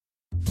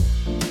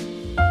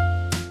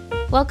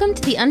Welcome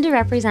to the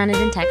Underrepresented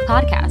in Tech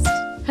podcast,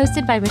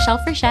 hosted by Michelle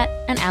Frechette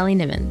and Allie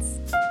Nimmons.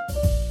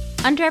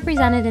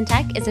 Underrepresented in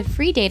Tech is a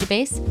free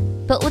database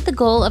built with the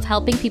goal of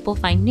helping people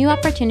find new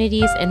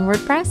opportunities in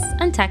WordPress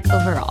and tech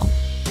overall.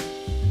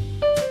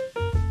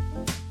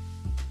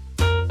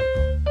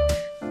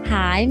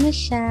 Hi,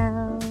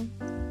 Michelle.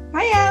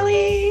 Hi,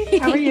 Allie.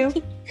 How are you?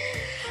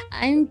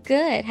 I'm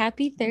good.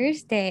 Happy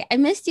Thursday. I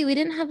missed you. We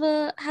didn't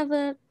have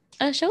a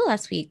show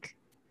last week.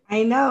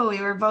 I know we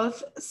were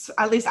both,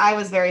 at least I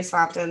was very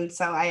swamped. And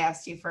so I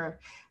asked you for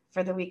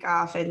the week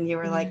off and you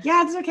were like,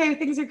 yeah, it's okay.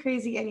 Things are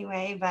crazy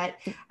anyway. But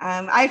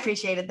I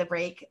appreciated the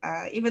break.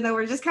 Even though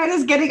we're just kind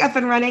of getting up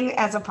and running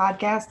as a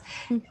podcast,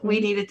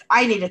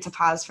 I needed to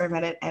pause for a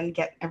minute and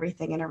get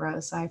everything in a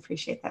row. So I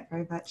appreciate that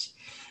very much.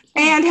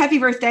 And happy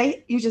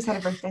birthday. You just had a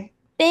birthday.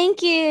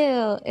 Thank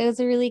you. It was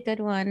a really good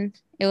one.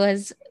 It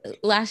was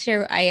last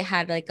year I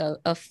had like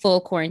a full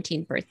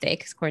quarantine birthday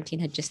because quarantine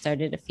had just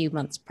started a few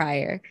months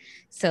prior.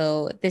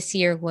 So this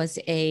year was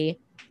a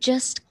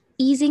just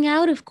easing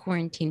out of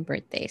quarantine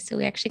birthday. So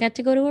we actually got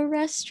to go to a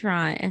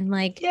restaurant and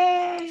like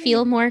Yay!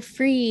 feel more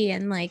free.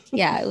 And like,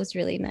 yeah, it was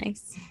really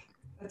nice.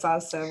 That's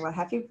awesome. Well,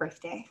 happy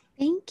birthday.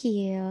 Thank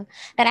you.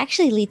 That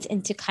actually leads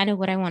into kind of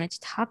what I wanted to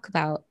talk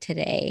about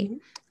today.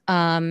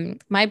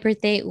 My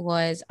birthday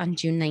was on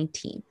June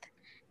 19th.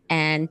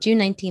 And June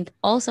 19th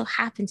also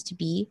happens to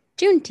be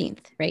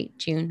Juneteenth, right?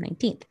 June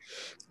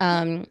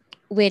 19th,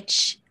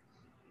 which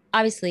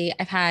obviously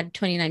I've had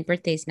 29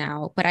 birthdays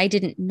now, but I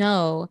didn't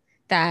know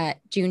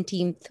that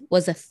Juneteenth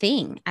was a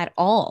thing at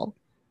all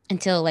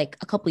until like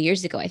a couple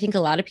years ago. I think a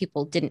lot of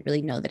people didn't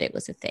really know that it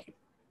was a thing.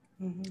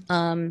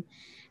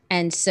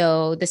 And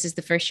so this is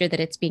the first year that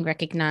it's being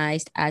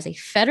recognized as a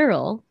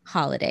federal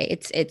holiday.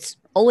 It's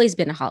always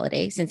been a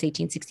holiday since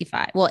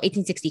 1865. Well,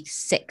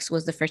 1866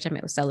 was the first time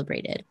it was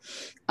celebrated.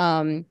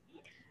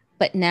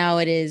 But now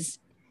it is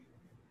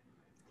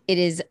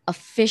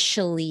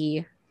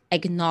officially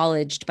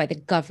acknowledged by the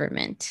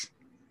government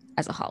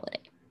as a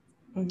holiday,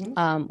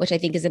 which I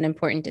think is an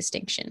important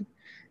distinction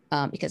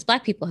because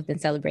Black people have been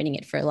celebrating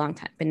it for a long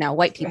time, but now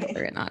white people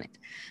are in on it.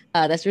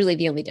 That's really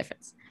the only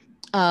difference.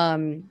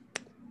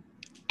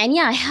 And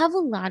yeah, I have a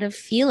lot of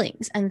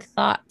feelings and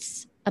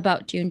thoughts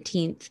about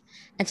Juneteenth.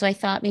 And so I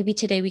thought maybe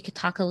today we could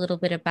talk a little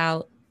bit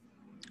about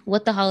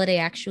what the holiday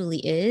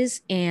actually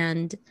is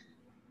and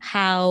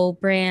how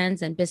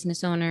brands and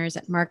business owners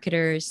and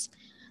marketers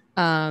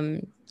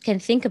can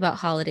think about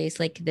holidays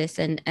like this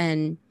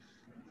and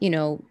you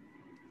know,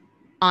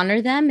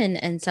 honor them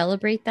and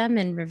celebrate them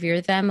and revere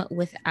them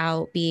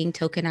without being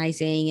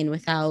tokenizing and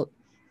without,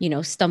 you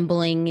know,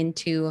 stumbling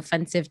into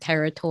offensive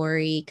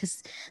territory,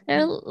 because there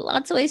are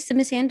lots of ways to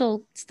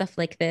mishandle stuff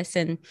like this.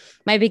 And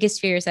my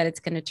biggest fear is that it's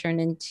going to turn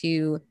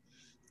into,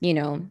 you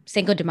know,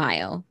 Cinco de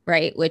Mayo,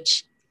 right?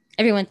 Which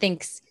everyone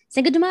thinks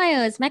Cinco de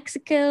Mayo is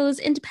Mexico's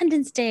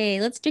Independence Day.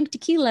 Let's drink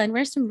tequila and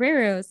wear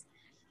sombreros.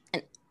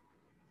 And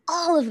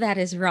all of that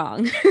is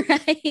wrong,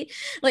 right?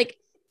 Like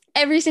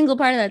every single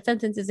part of that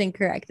sentence is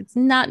incorrect. It's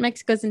not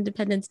Mexico's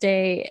Independence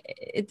Day.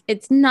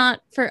 It's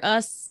not for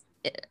us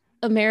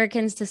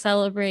Americans to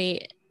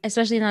celebrate,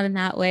 especially not in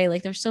that way.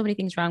 Like there's so many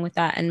things wrong with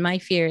that. And my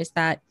fear is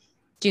that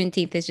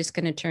Juneteenth is just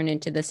going to turn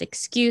into this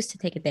excuse to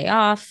take a day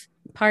off,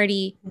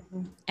 party,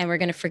 and we're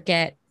going to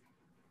forget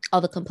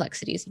all the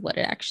complexities of what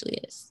it actually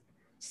is.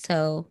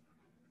 So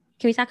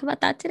can we talk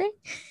about that today?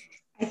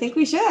 I think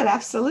we should.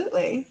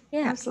 Absolutely.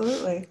 Yeah,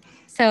 absolutely.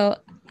 So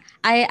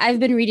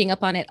I've been reading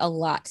up on it a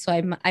lot. So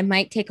I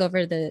might take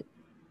over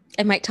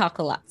I might talk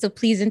a lot. So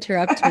please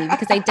interrupt me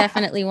because I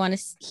definitely want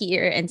to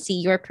hear and see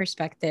your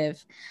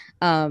perspective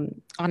on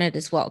it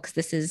as well. Because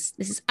this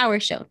is our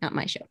show, not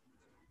my show.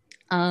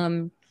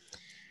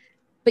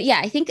 But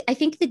yeah, I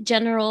think the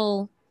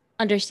general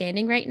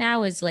understanding right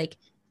now is like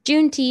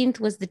Juneteenth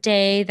was the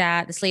day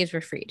that the slaves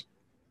were freed.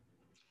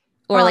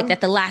 Or like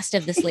that the last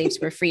of the slaves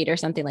were freed or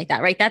something like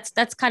that, right?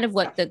 That's kind of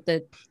what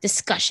the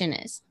discussion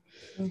is.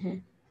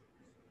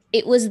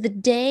 It was the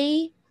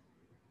day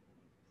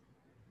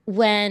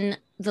when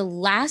the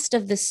last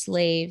of the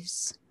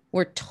slaves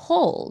were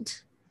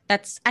told,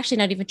 that's actually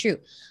not even true.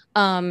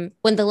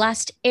 When the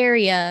last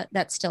area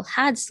that still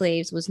had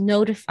slaves was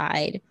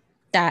notified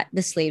that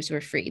the slaves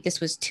were free. This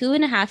was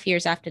 2.5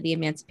 years after the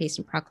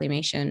Emancipation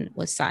Proclamation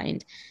was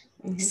signed,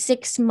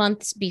 6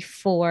 months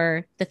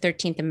before the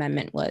 13th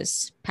Amendment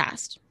was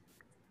passed,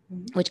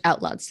 which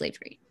outlawed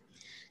slavery.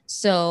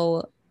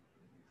 So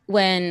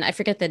when, I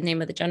forget the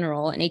name of the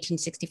general, in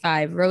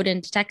 1865, rode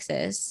into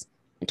Texas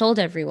and told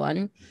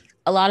everyone,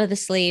 a lot of the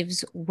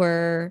slaves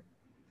were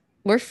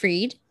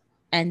freed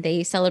and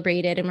they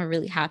celebrated and were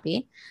really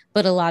happy.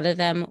 But a lot of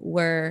them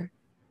were,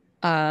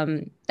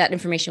 that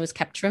information was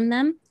kept from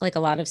them. Like a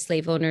lot of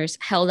slave owners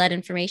held that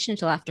information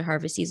until after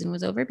harvest season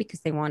was over because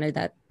they wanted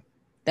that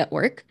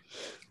work.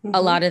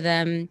 A lot of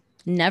them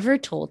never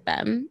told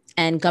them,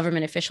 and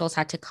government officials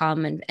had to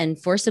come and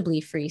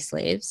forcibly free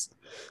slaves.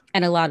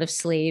 And a lot of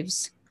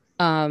slaves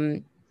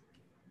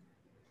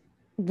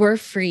were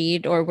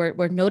freed or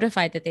were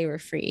notified that they were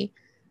free,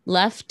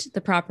 left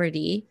the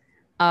property,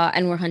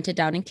 and were hunted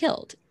down and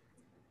killed.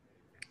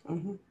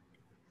 Mhm.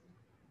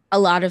 A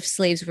lot of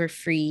slaves were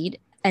freed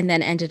and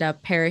then ended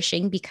up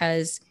perishing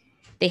because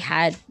they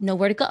had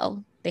nowhere to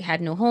go. They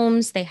had no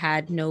homes, they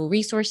had no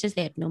resources,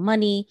 they had no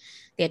money,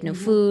 they had no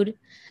Mhm. food.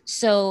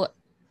 So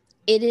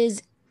it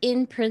is,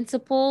 in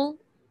principle,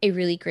 a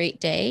really great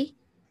day,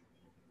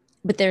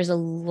 but there's a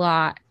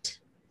lot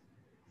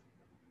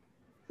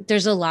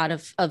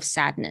of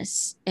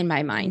sadness in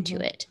my mind to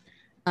Mhm. it.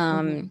 Mhm.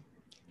 Um,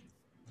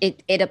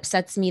 it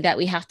upsets me that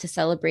we have to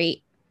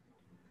celebrate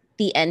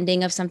the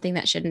ending of something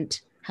that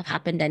shouldn't have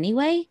happened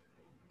anyway.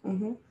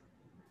 Mhm.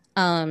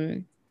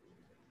 Um,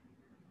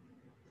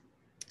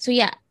 so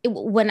yeah,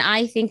 when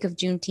I think of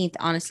Juneteenth,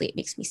 honestly, it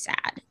makes me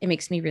sad. It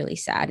makes me really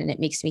sad, and it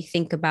makes me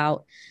think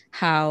about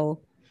how,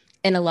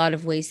 in a lot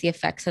of ways, the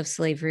effects of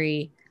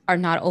slavery are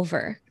not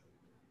over,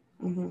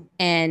 Mhm.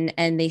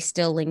 and they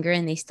still linger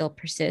and they still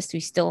persist.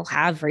 We still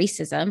have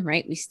racism,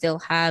 right? We still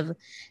have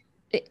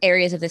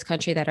areas of this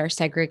country that are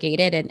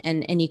segregated,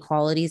 and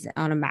inequalities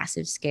on a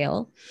massive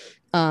scale.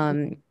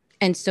 Um,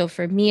 and so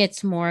for me,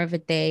 it's more of a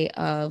day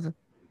of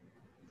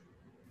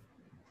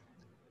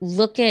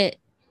look at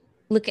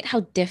look at how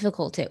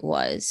difficult it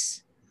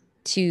was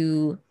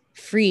to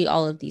free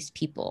all of these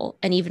people,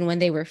 and even when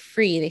they were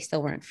free, they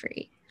still weren't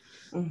free.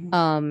 Mhm.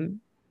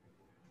 um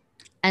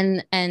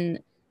and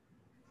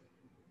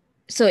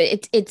so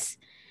it's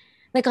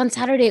like on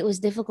Saturday it was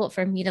difficult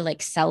for me to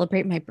like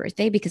celebrate my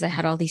birthday because I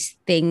had all these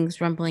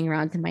things rumbling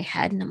around in my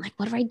head, and I'm like,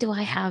 what do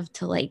I have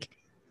to like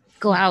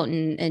go out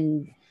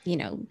and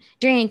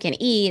drink and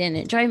eat and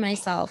enjoy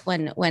myself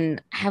when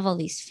I have all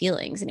these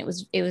feelings. And it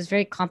was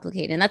very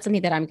complicated, and that's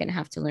something that I'm going to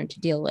have to learn to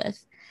deal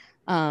with.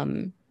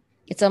 um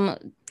it's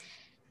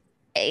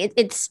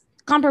it's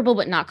comparable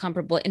but not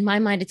comparable in my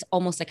mind. It's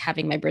almost like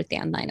having my birthday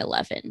on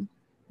 9/11,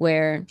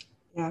 where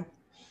Yeah.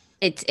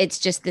 it's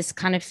just this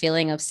kind of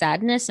feeling of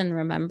sadness and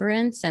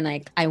remembrance, and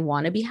I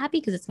want to be happy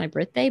because it's my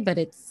birthday, but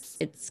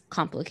it's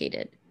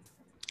complicated.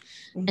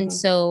 And Mhm.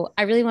 so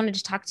I really wanted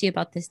to talk to you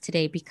about this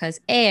today because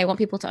I want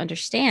people to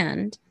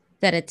understand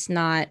that it's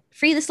not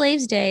Free the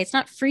Slaves Day, it's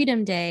not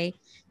Freedom Day.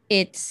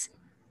 It's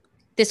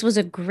This was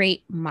a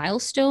great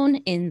milestone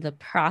in the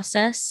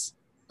process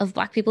of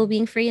Black people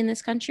being free in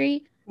this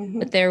country, Mhm.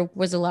 but there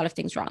was a lot of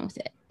things wrong with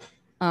it.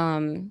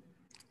 Um,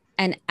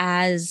 and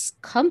as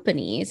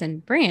companies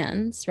and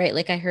brands, right?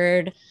 Like I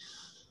heard,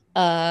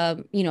 a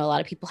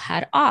lot of people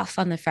had off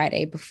on the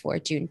Friday before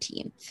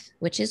Juneteenth,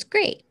 which is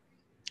great.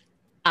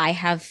 I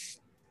have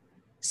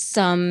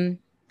some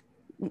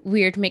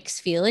weird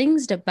mixed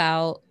feelings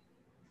about,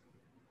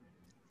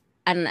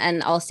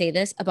 and I'll say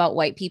this about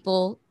white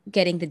people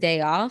getting the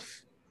day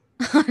off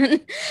on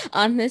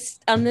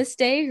on this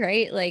day,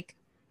 right? Like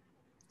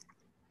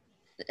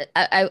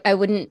I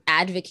wouldn't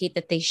advocate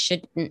that they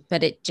shouldn't,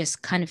 but it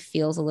just kind of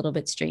feels a little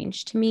bit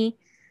strange to me.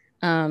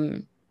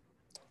 Um,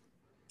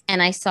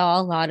 and I saw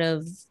a lot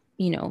of,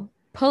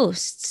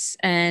 posts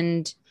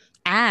and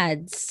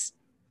ads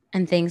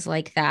and things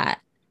like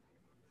that.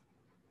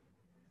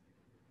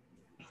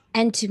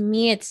 And to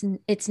me,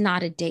 it's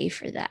not a day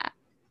for that.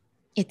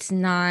 It's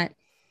not,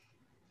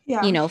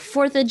 Yeah.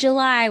 4th of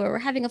July where we're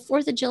having a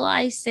 4th of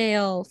July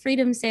sale,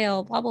 freedom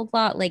sale, blah, blah,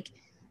 blah. Like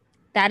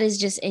that is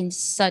just in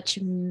such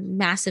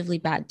massively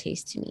bad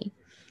taste to me.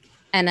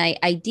 And I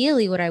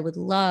ideally what I would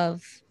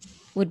love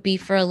would be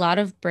for a lot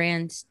of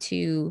brands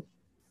to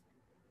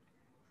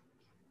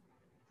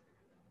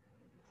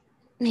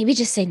maybe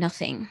just say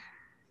nothing,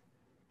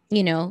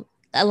 you know,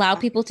 allow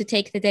people to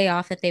take the day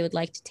off that they would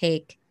like to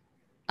take.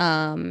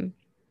 Um,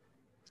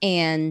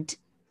 and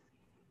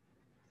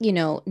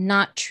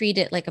not treat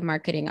it like a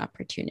marketing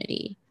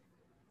opportunity.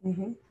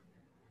 Mhm.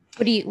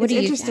 What It's do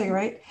you interesting,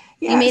 right?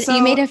 you Yeah. made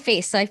So, a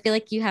face, so I feel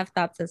like you have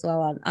thoughts as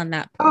well on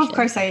that oh, of portion.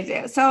 course I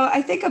do. So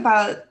I think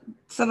about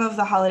some of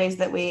the holidays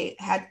that we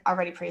had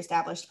already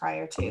pre-established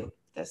prior to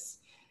this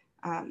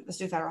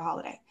new federal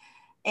holiday,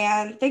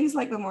 and things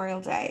like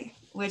Memorial Day,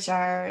 which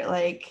are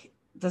like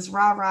this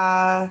rah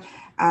rah,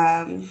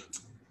 um,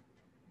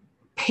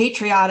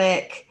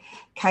 patriotic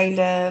kind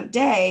of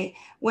day.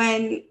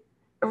 When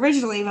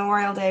originally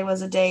Memorial Day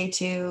was a day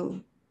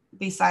to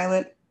be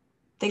silent,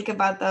 think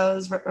about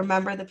those,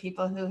 remember the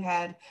people who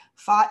had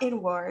fought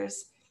in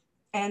wars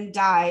and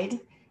died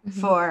Mm-hmm.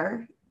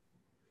 for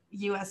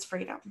U.S.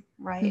 freedom,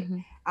 right? Mm-hmm.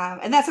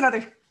 And that's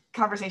another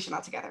conversation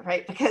altogether,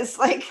 right? Because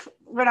like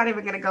we're not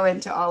even going to go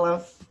into all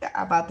of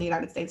about the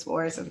United States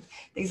wars and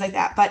things like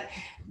that. But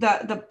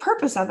the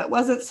purpose of it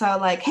wasn't so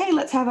like, hey,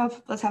 let's have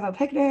a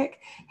picnic.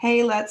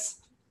 Hey, let's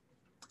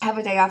have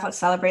a day off. Let's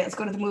celebrate. Let's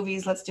go to the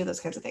movies. Let's do those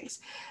kinds of things.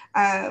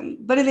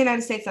 But in the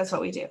United States, that's what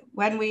we do.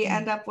 When we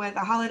end up with a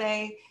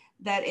holiday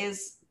that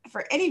is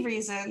for any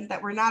reason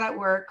that we're not at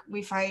work,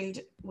 we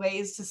find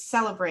ways to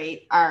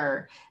celebrate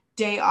our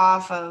day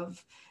off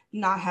of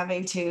not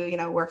having to,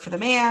 work for the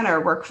man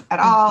or work at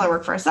all or Mm-hmm.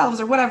 work for ourselves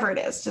or whatever it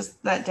is,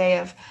 just that day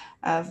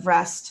of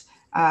rest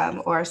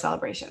or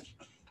celebration.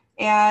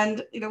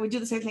 And, we do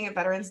the same thing at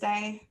Veterans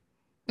Day.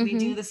 We Mm-hmm.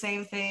 do the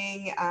same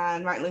thing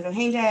on Martin Luther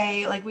King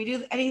Day. Like we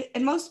do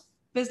and most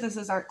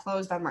businesses aren't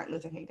closed on Martin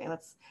Luther King Day.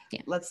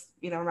 Yeah. Let's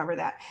remember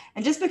that.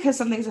 And just because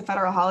something's a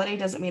federal holiday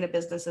doesn't mean a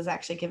business is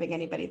actually giving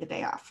anybody the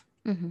day off.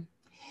 Mm-hmm.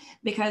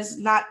 Because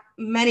not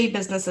many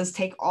businesses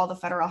take all the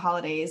federal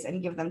holidays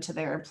and give them to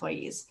their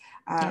employees.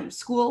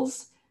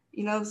 Schools,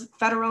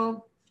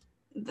 federal,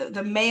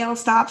 the mail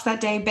stops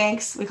that day.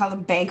 Banks, we call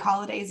them bank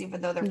holidays,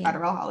 even though they're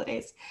federal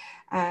holidays,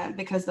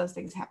 because those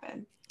things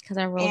happen. Because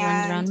our world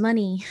runs around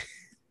money.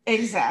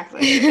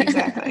 Exactly.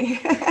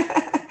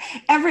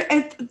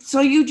 So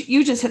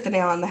you just hit the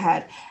nail on the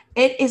head.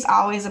 It is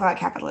always about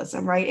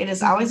capitalism, right? It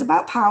is always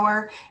about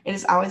power. It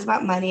is always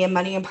about money, and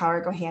money and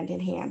power go hand in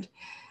hand.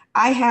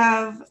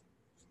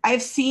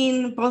 I've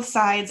seen both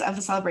sides of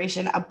the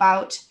celebration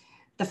about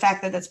the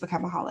fact that it's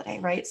become a holiday,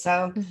 right?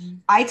 So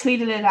I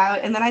tweeted it out,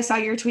 and then I saw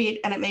your tweet,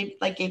 and it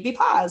gave me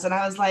pause, and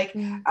I was like,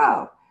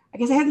 oh, I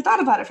guess I hadn't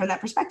thought about it from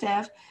that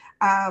perspective.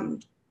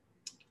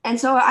 And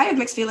so I have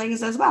mixed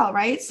feelings as well,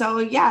 right? So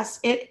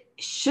yes, it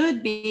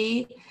should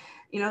be,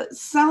 do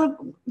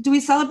we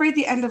celebrate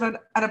the end of an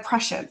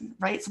oppression,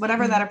 right? So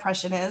whatever that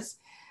oppression is,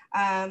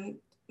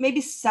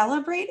 maybe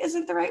celebrate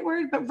isn't the right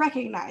word, but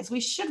recognize.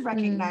 We should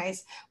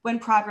recognize when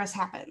progress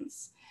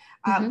happens.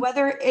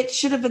 Whether it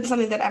should have been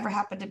something that ever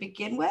happened to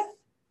begin with,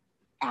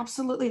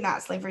 absolutely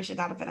not. Slavery should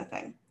not have been a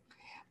thing.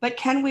 But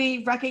can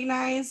we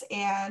recognize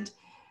and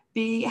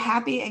be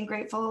happy and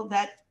grateful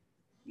that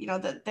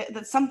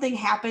that something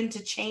happened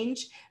to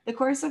change the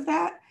course of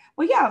that?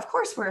 Well, yeah, of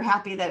course we're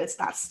happy that it's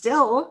not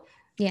still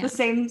the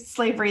same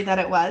slavery that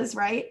it was,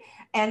 right?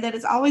 And that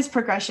it's always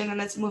progression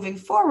and it's moving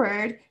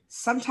forward,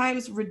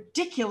 sometimes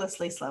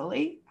ridiculously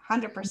slowly,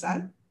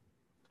 100%.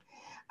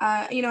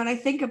 And I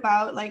think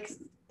about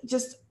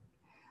just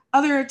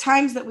other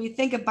times that we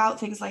think about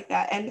things like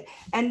that.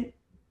 And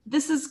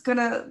this is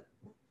gonna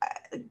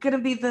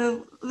be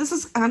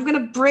I'm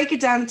gonna break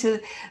it down to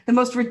the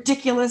most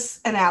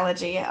ridiculous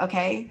analogy.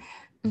 Okay.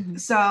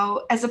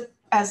 So as a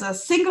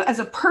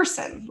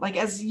person,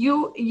 as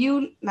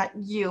you, not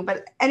you,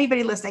 but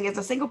anybody listening, as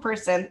a single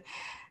person,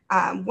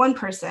 one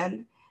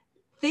person,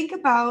 think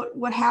about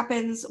what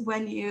happens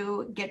when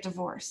you get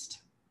divorced.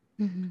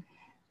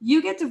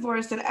 You get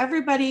divorced and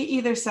everybody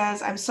either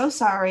says, I'm so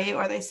sorry,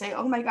 or they say,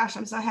 oh my gosh,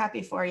 I'm so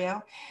happy for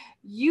you.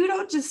 You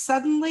don't just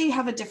suddenly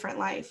have a different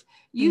life.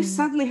 You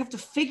suddenly have to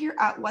figure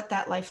out what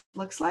that life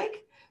looks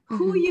like,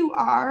 who you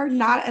are,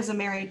 not as a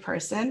married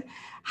person,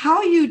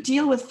 how you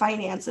deal with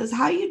finances,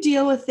 how you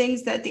deal with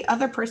things that the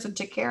other person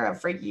took care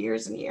of for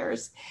years and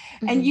years.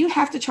 And you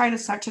have to try to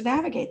start to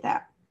navigate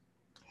that.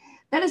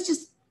 That is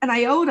just an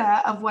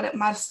iota of what it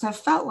must have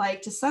felt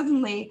like to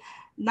suddenly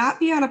not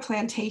be on a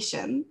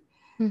plantation,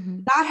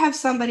 not have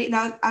somebody.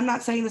 Now, I'm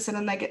not saying this in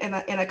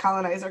a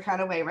colonizer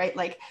kind of way, right?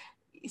 Like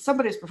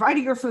somebody was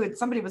providing your food,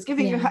 somebody was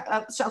giving you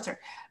shelter,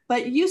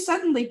 but you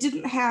suddenly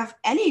didn't have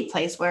any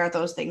place where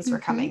those things were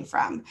coming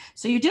from.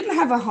 So you didn't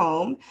have a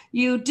home.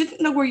 You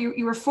didn't know where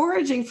you were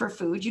foraging for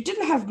food. You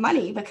didn't have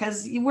money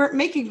because you weren't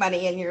making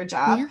money in your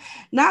job.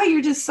 Now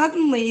you're just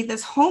suddenly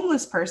this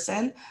homeless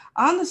person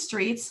on the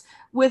streets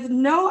with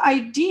no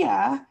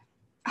idea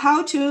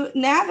how to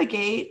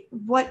navigate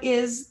what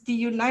is the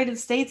United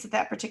States at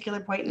that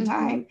particular point in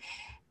time.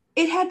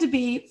 It had to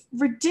be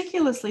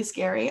ridiculously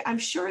scary. I'm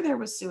sure there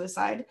was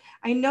suicide.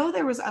 I know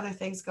there was other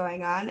things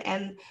going on,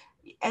 and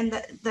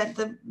that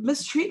the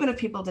mistreatment of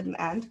people didn't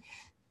end.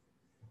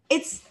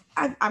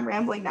 I'm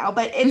rambling now,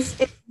 but it's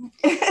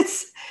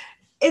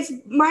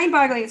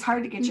mind-boggling. It's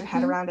hard to get your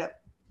head around it.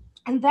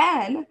 And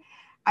then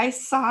I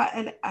saw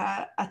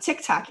a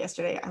TikTok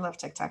yesterday. I love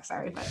TikTok,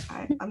 sorry, but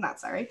I'm not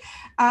sorry.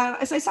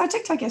 So I saw a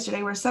TikTok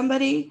yesterday where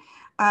somebody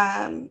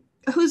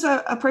who's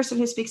a person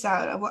who speaks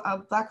out, a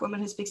Black woman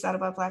who speaks out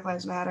about Black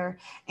Lives Matter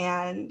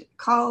and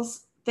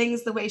calls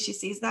things the way she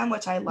sees them,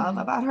 which I love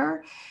about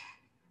her,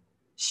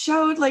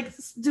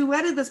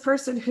 duetted this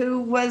person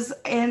who was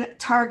in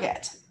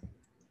Target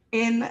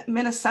in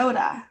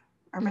Minnesota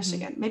or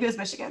Michigan, maybe it was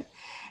Michigan.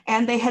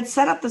 And they had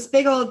set up this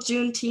big old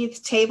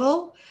Juneteenth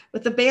table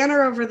with the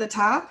banner over the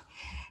top.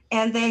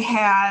 And they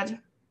had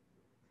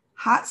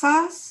hot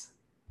sauce,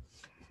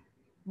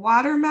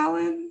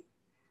 watermelon,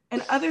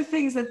 and other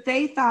things that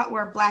they thought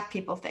were Black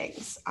people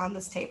things on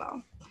this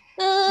table.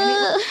 And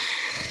it was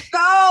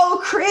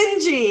so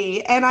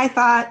cringy. And I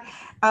thought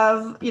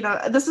of,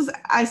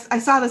 I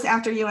saw this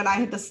after you and I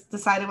had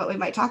decided what we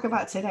might talk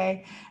about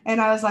today.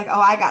 And I was like, oh,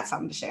 I got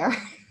something to share.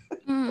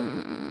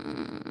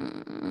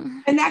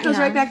 And that goes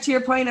right back to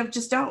your point of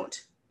just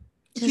don't.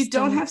 If you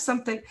don't have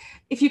something,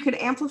 if you could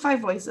amplify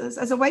voices,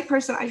 as a white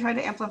person, I try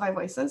to amplify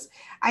voices.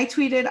 I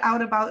tweeted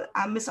out about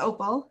Miss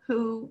Opal,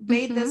 who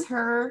made this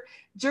her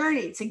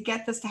journey to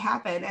get this to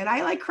happen. And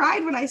I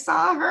cried when I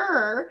saw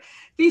her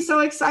be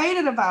so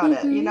excited about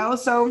it,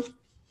 So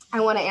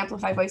I want to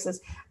amplify voices.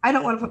 I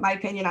don't want to put my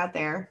opinion out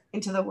there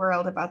into the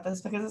world about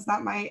this because it's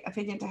not my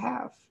opinion to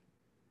have.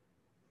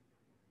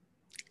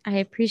 I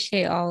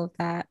appreciate all of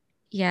that.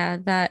 Yeah,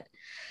 that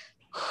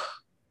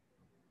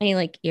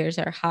my ears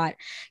are hot.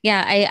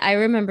 Yeah, I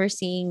remember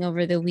seeing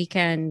over the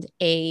weekend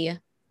it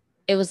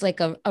was like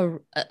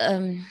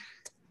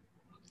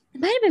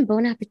It might have been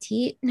Bon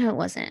Appetit. No, it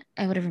wasn't.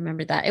 I would have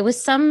remembered that. It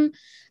was some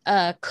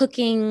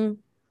cooking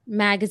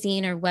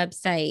magazine or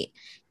website,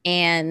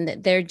 and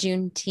their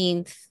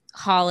Juneteenth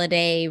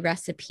holiday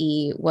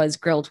recipe was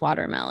grilled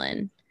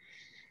watermelon.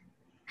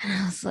 And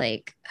I was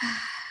like,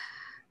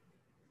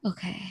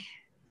 okay.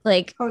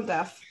 Like, Tone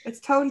deaf. It's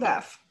tone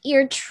deaf.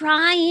 you're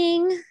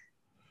trying.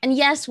 And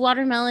yes,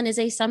 watermelon is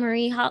a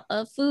summery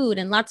food,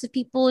 and lots of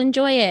people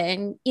enjoy it.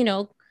 And,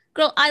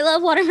 girl, I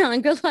love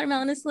watermelon. Grilled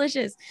watermelon is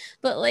delicious.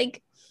 But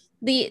like,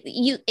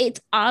 it's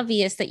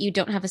obvious that you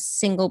don't have a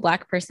single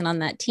Black person on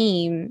that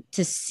team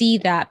to see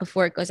that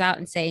before it goes out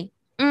and say,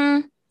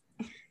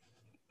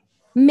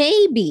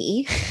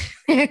 maybe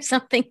there's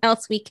something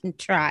else we can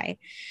try.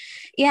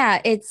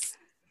 Yeah, it's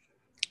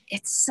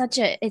such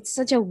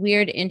a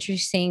weird,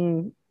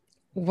 interesting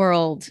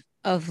world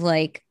of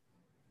like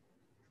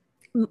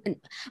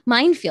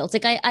minefields.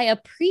 Like I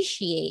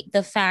appreciate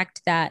the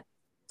fact that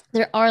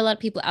there are a lot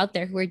of people out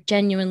there who are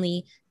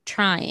genuinely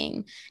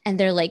trying, and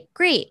they're like,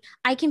 great,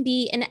 I can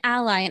be an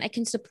ally and I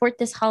can support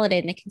this holiday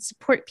and I can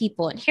support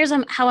people, and here's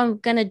how I'm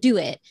gonna do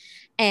it.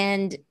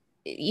 And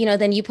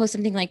then you post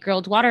something like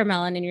grilled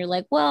watermelon and you're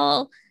like,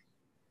 well,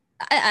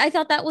 I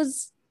thought that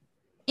was,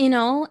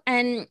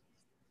 and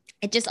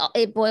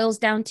it boils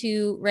down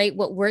to, right,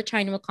 what we're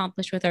trying to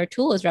accomplish with our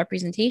tool is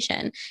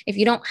representation. If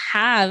you don't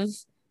have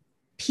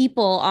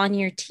people on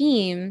your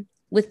team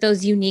with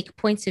those unique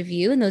points of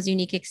view and those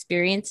unique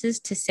experiences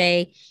to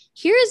say,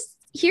 here's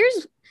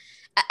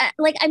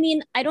like, I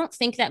mean, I don't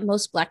think that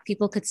most Black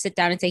people could sit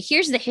down and say,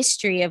 here's the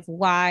history of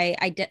why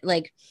I did,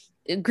 like,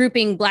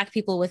 grouping Black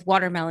people with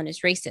watermelon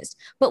is racist,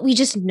 but we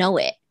just know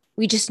it.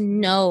 We just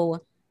know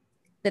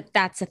that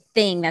that's a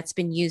thing that's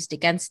been used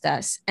against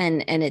us,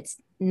 and it's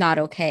not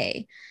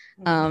okay.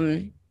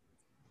 um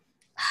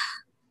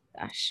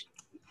Gosh,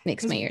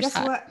 makes my ears guess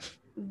hot. what?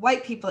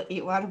 White people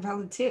eat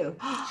watermelon too.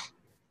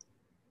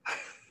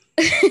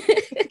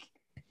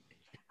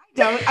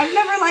 I've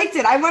never liked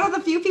it. I'm one of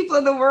the few people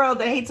in the world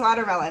that hates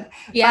watermelon.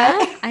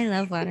 Yeah, I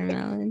love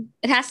watermelon.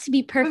 It has to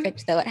be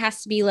perfect though. It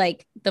has to be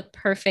like the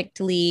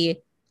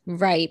perfectly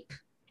ripe,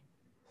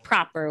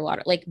 proper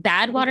water. Like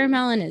bad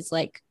watermelon is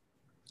like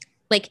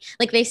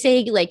they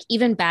say, like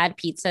even bad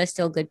pizza is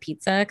still good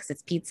pizza because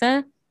it's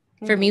pizza.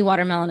 For me,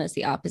 watermelon is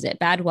the opposite.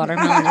 Bad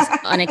watermelon is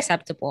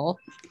unacceptable,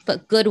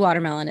 but good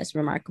watermelon is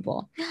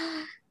remarkable.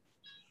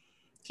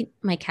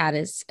 My cat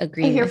is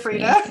agreeing with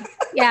Frida. Me.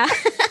 Yeah.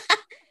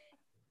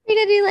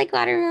 Frida, do you like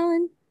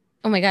watermelon?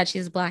 Oh my God,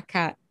 she's a black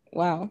cat.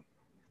 Wow.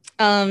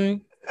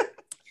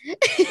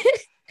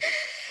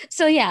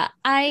 So yeah,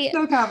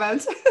 no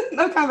comment.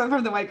 No comment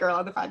from the white girl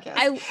on the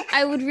podcast.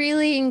 I would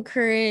really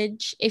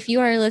encourage, if you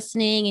are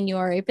listening and you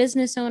are a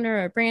business owner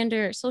or a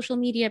brander or social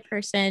media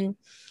person,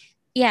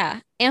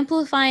 yeah,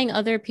 amplifying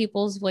other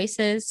people's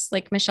voices,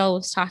 like Michelle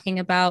was talking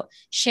about,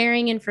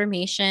 sharing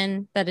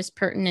information that is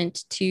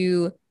pertinent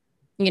to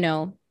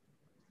the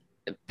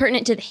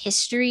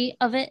history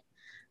of it.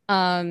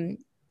 And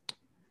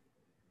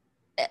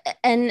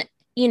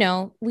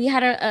we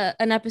had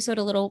an episode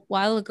a little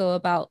while ago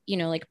about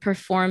like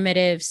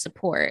performative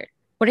support.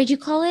 What did you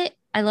call it?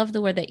 I love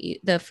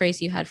the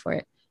phrase you had for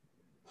it.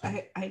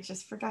 I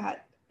just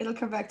forgot. It'll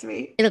come back to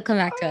me. It'll come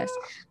back to us.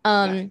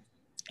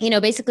 Yeah.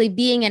 Basically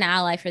being an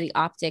ally for the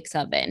optics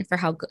of it and for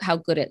how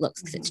good it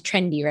looks, because it's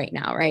trendy right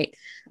now, right?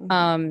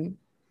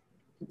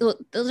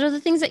 Those are the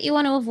things that you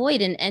want to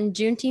avoid, and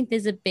Juneteenth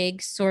is a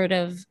big sort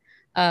of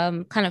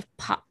kind of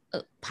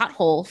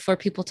pothole for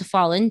people to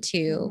fall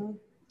into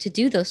to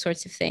do those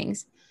sorts of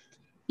things.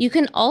 You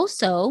can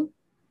also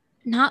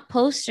not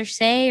post or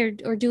say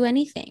or do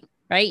anything,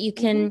 right? You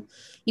can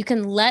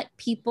let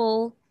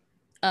people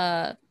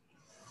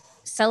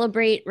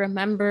celebrate,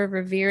 remember,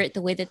 revere it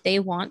the way that they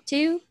want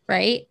to,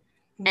 right?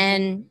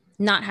 And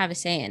not have a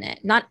say in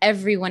it. Not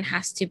everyone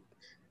has to.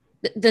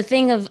 The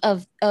thing of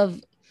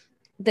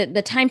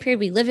the time period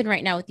we live in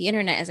right now with the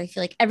internet is, I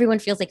feel like everyone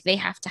feels like they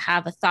have to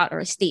have a thought or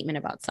a statement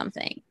about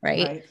something,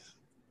 right?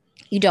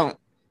 You don't.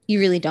 You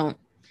really don't.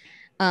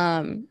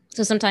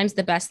 So sometimes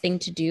the best thing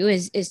to do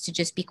is to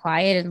just be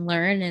quiet and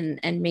learn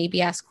and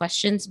maybe ask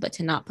questions, but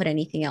to not put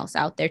anything else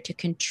out there to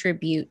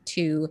contribute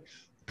to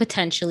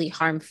potentially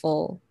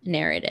harmful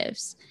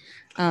narratives.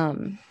 Let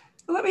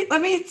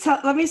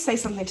me say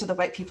something to the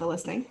white people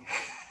listening.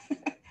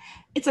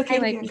 It's okay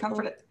to be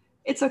uncomfortable.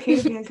 It's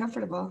okay to be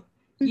uncomfortable.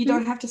 You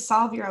don't have to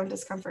solve your own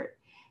discomfort.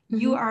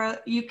 You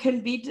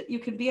can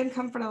be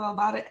uncomfortable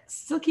about it,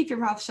 still keep your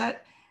mouth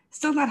shut,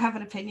 still not have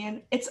an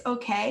opinion. It's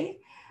okay,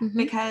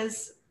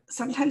 because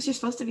sometimes you're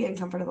supposed to be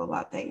uncomfortable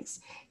about things.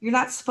 You're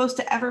not supposed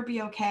to ever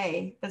be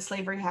okay that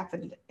slavery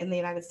happened in the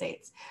United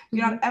States.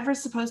 You're not ever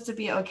supposed to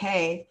be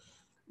okay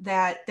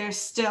that there's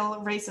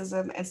still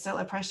racism and still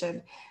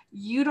oppression.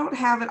 You don't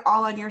have it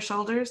all on your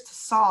shoulders to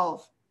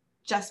solve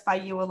just by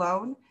you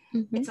alone.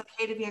 It's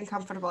okay to be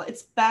uncomfortable.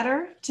 It's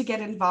better to get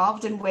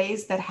involved in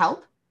ways that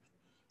help,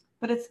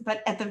 but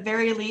at the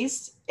very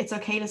least, it's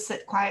okay to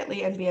sit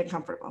quietly and be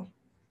uncomfortable.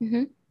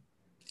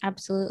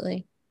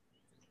 Absolutely.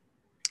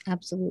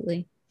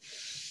 Absolutely.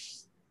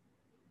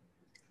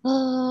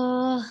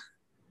 Oh,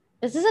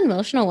 This is an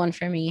emotional one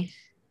for me.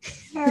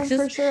 Yeah,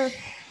 for sure.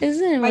 This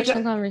is an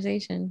emotional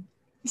conversation.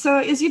 So,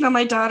 as you know,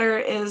 my daughter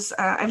is,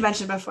 I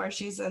mentioned before,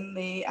 she's in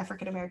the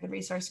African American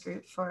Resource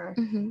Group for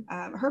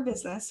her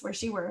business where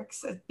she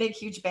works, a big,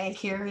 huge bank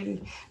here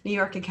in New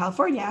York and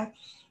California.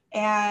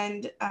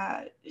 And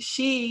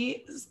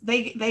they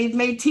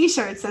made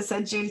T-shirts that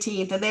said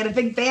Juneteenth, and they had a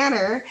big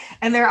banner,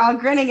 and they're all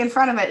grinning in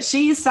front of it.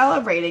 She's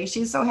celebrating.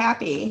 She's so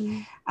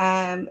happy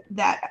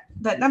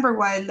that number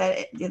one,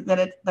 that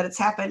it's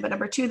happened, but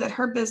number two, that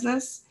her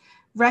business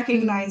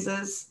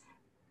recognizes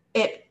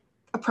it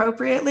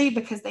appropriately,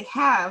 because they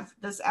have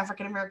this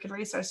African American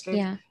Resource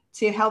Group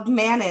to help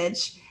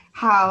manage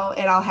how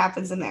it all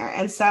happens in there.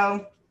 And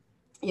so,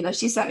 you know,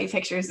 she sent me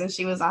pictures and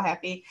she was all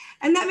happy,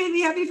 and that made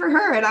me happy for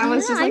her. And I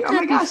was just like, oh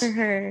my gosh. For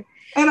her.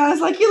 And I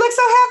was like, you look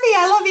so happy.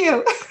 I love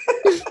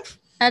you.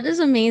 That is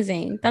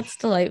amazing. That's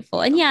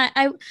delightful. And yeah,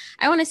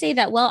 I want to say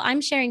that while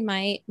I'm sharing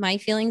my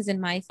feelings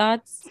and my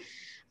thoughts,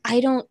 I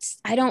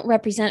don't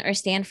represent or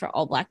stand for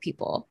all Black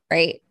people,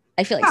 right?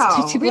 I feel like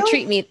sometimes people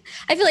treat me.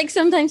 I feel like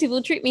sometimes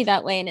people treat me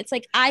that way, and it's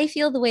like I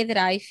feel the way that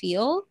I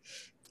feel.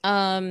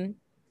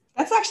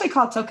 That's actually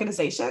called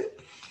tokenization.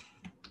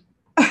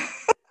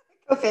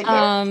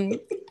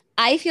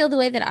 I feel the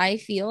way that I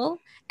feel,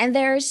 and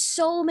there's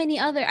so many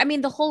other. I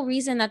mean, the whole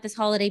reason that this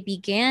holiday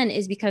began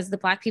is because the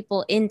Black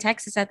people in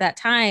Texas at that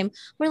time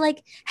were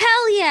like,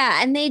 "Hell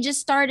yeah!" and they just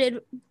started,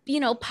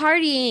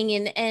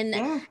 partying,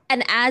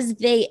 and as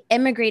they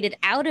immigrated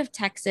out of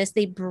Texas,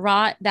 they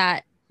brought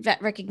that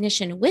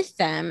recognition with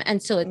them,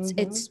 and so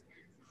it's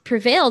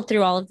prevailed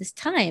through all of this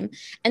time.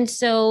 And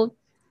so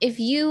if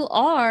you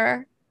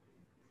are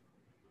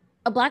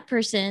a Black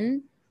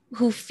person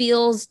who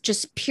feels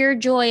just pure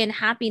joy and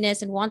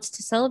happiness and wants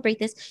to celebrate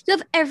this, you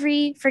have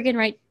every friggin'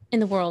 right in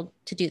the world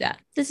to do that.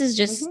 This is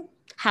just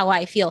how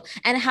I feel,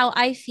 and how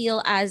I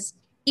feel as,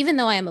 even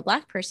though I am a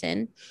Black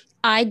person,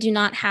 I do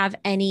not have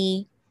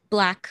any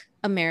Black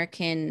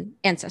American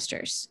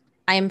ancestors.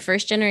 I am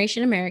first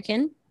generation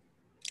American.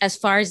 As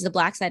far as the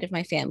Black side of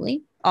my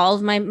family, all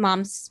of my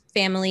mom's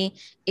family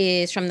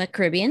is from the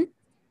Caribbean.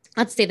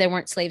 Let's say there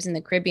weren't slaves in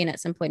the Caribbean at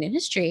some point in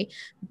history,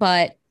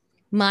 but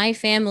my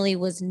family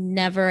was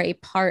never a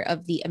part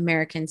of the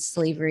American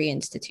slavery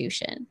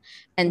institution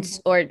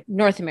or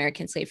North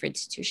American slavery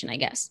institution, I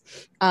guess.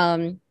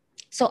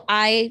 So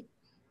I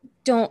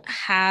don't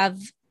have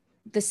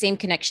the same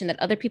connection that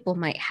other people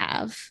might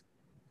have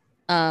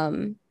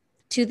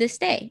to this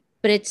day,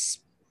 but it's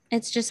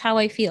just how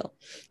I feel.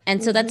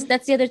 And so that's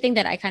the other thing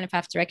that I kind of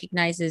have to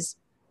recognize is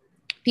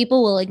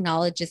people will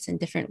acknowledge this in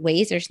different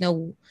ways.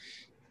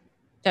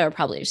 There are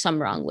probably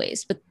some wrong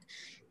ways, but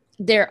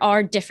there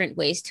are different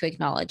ways to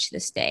acknowledge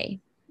this day.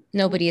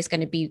 Nobody is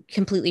going to be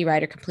completely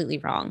right or completely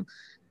wrong.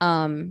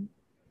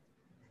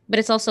 But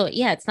it's also,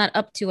 it's not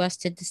up to us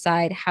to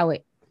decide how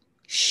it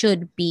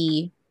should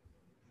be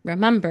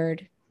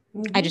remembered.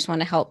 I just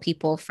want to help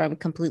people from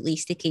completely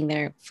sticking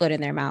their foot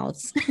in their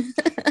mouths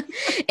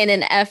in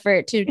an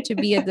effort to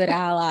be a good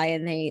ally.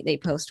 And they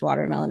post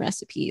watermelon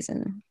recipes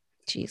and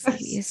geez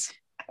Louise.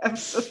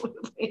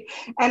 Absolutely.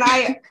 And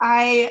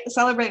I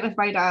celebrate with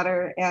my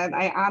daughter, and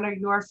I honor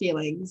your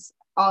feelings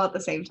all at the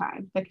same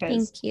time,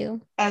 because thank you.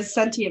 As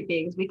sentient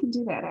beings, we can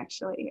do that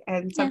actually.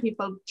 And some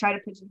people try to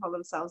pigeonhole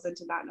themselves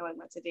into not knowing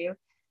what to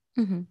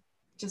do.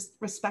 Just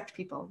respect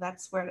people.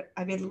 That's where,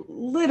 I mean,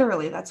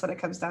 literally that's what it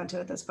comes down to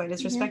at this point,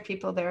 is respect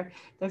people, their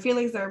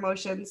feelings, their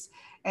emotions,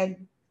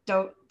 and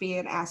don't be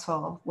an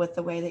asshole with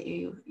the way that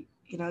you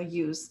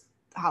use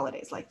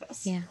holidays like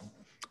this. Yeah.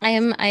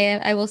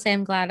 I will say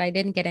I'm glad I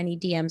didn't get any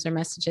DMs or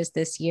messages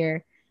this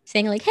year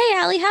saying like, "Hey,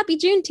 Allie, happy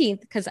Juneteenth,"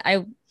 because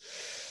I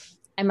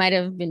might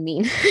have been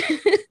mean.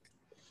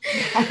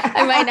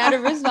 I might not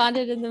have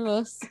responded in the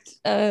most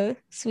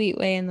sweet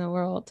way in the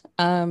world.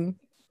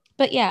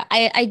 But yeah,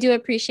 I do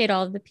appreciate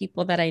all of the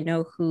people that I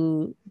know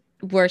who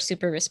were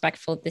super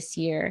respectful this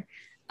year,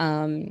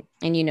 and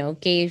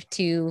gave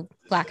to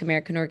Black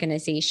American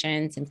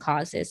organizations and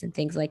causes and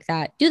things like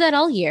that. Do that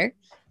all year,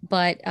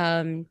 but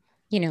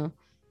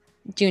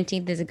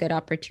Juneteenth is a good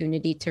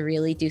opportunity to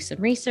really do some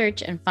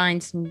research and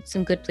find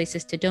some good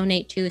places to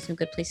donate to, some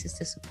good places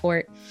to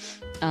support,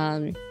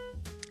 and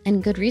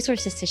good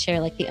resources to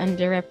share, like the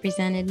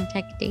Underrepresented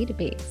Tech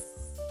Database.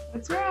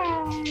 That's right.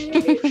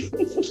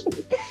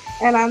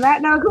 And on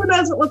that note, who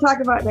knows what we'll talk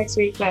about next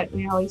week, but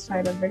we always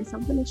try to bring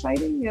something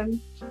exciting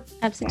and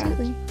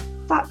absolutely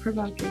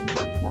thought-provoking.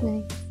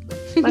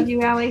 Nice. Love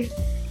you, Allie.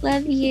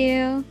 Love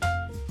you.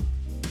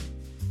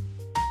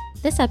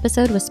 This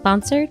episode was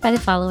sponsored by the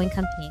following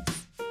companies.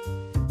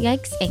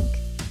 Yikes Inc.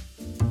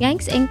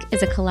 Yikes Inc.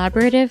 is a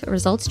collaborative,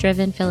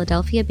 results-driven,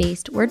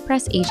 Philadelphia-based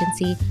WordPress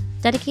agency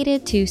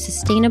dedicated to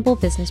sustainable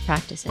business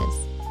practices.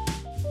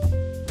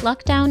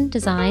 Lockdown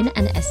Design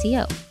and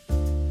SEO.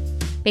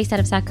 Based out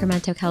of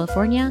Sacramento,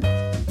 California,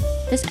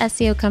 this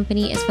SEO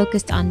company is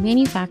focused on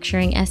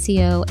manufacturing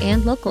SEO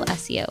and local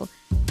SEO,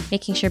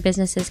 making sure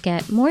businesses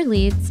get more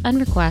leads and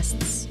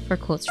requests for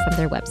quotes from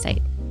their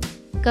website.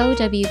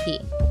 GoWP.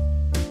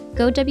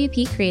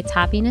 GoWP creates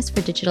happiness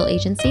for digital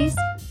agencies,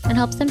 and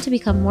helps them to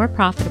become more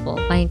profitable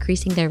by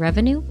increasing their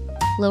revenue,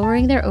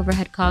 lowering their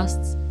overhead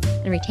costs,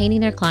 and retaining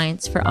their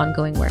clients for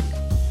ongoing work.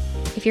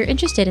 If you're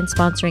interested in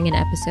sponsoring an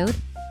episode,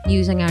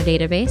 using our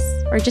database,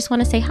 or just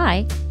want to say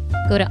hi,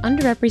 go to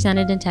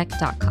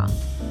underrepresentedintech.com.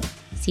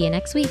 See you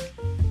next week.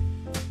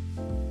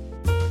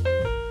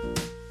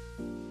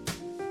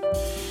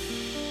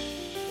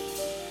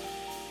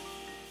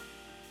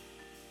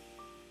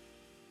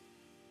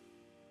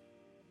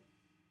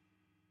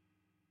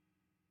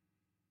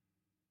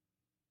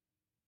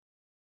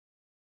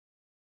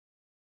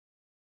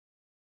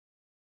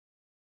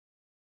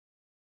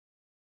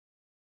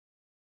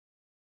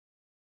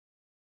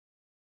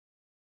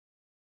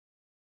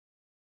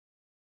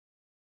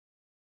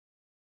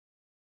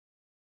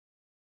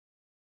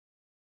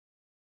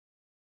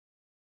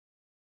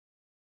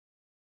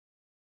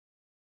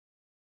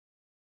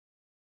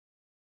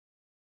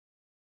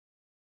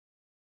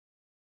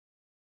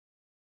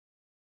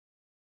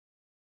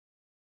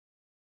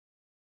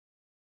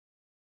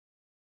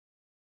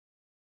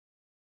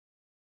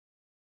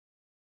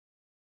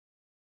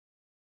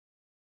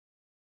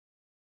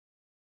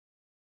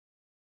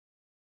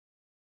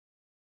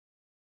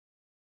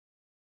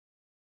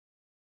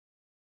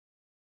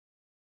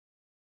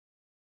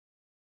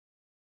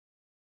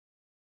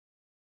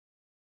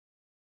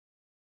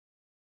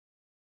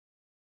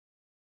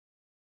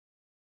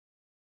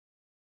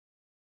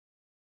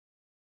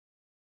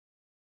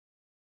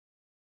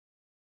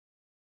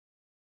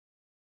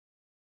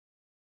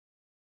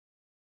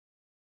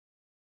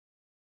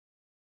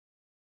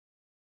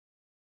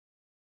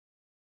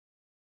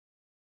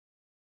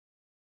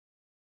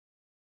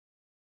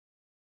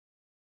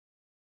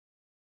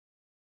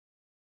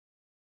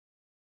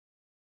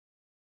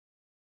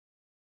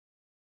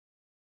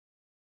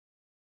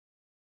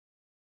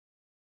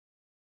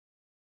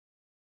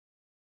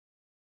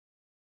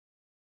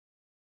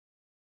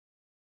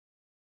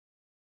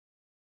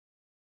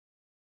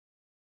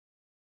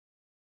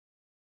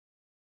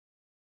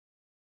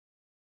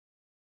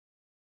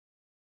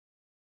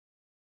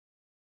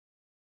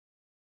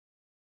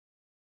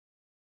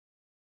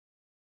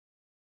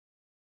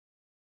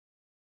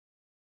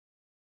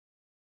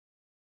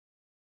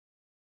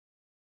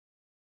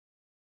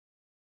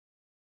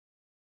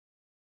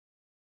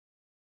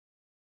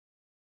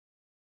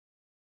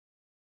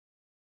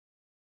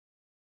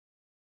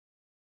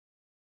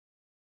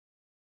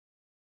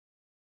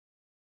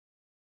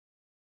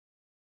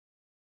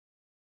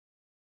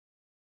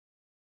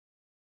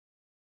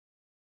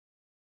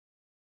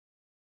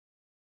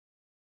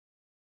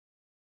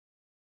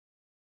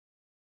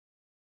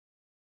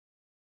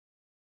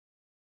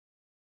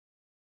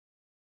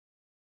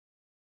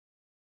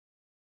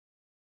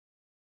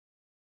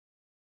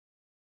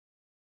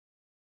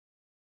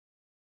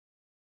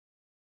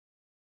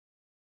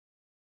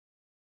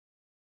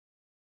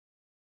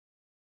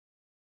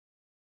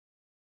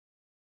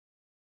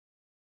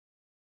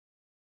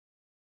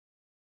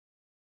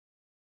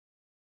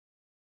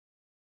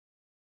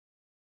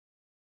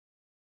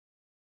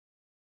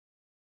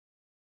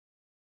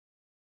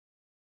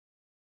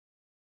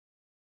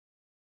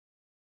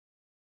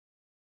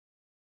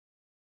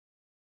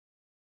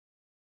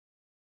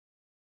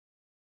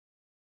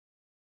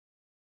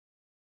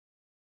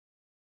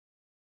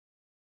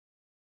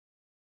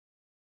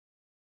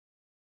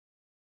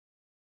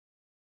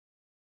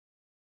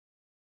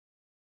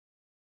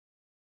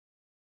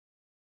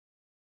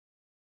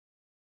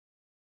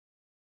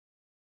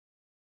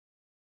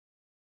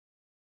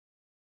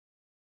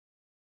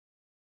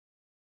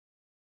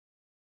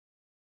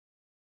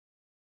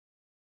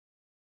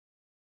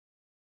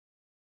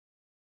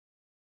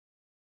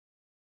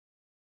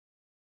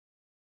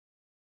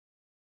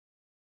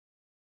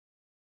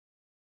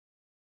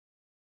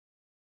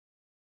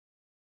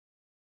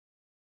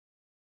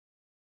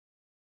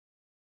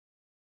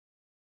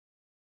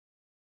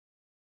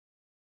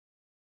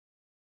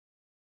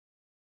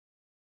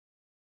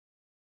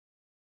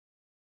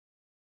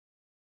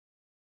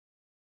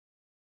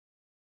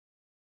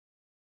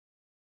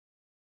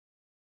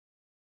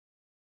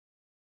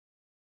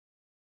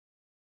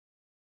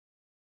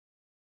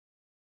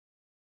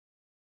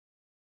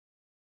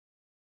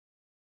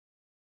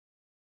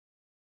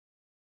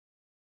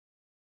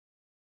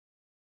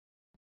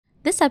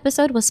 This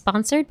episode was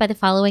sponsored by the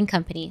following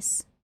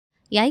companies.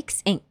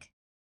 Yikes Inc.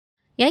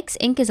 Yikes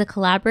Inc. is a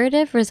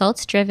collaborative,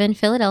 results-driven,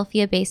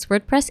 Philadelphia-based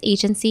WordPress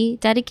agency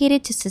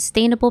dedicated to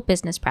sustainable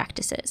business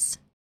practices.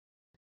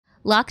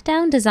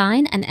 Lockdown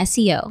Design and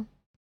SEO.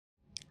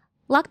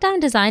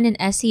 Lockdown Design and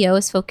SEO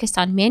is focused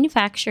on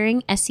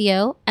manufacturing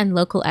SEO and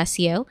local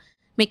SEO,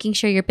 making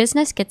sure your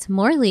business gets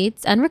more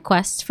leads and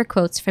requests for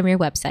quotes from your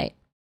website.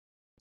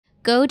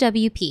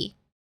 GoWP.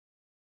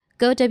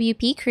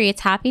 GoWP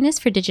creates happiness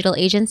for digital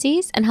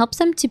agencies and helps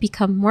them to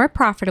become more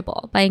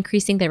profitable by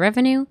increasing their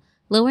revenue,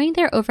 lowering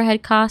their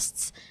overhead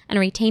costs, and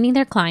retaining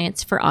their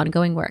clients for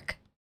ongoing work.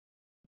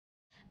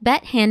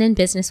 Bet Hannon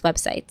Business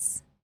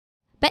Websites.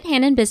 Bet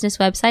Hannon Business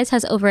Websites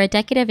has over a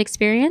decade of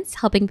experience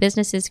helping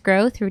businesses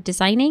grow through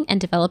designing and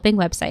developing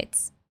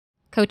websites.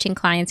 coaching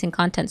clients in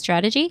content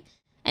strategy,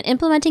 and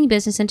implementing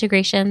business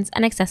integrations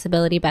and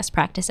accessibility best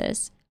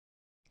practices.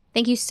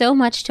 Thank you so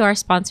much to our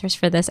sponsors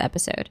for this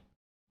episode.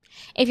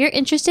 If you're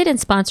interested in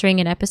sponsoring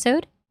an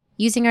episode,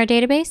 using our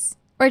database,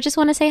 or just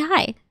want to say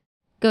hi,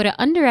 go to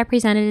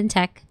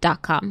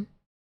underrepresentedintech.com.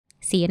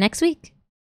 See you next week.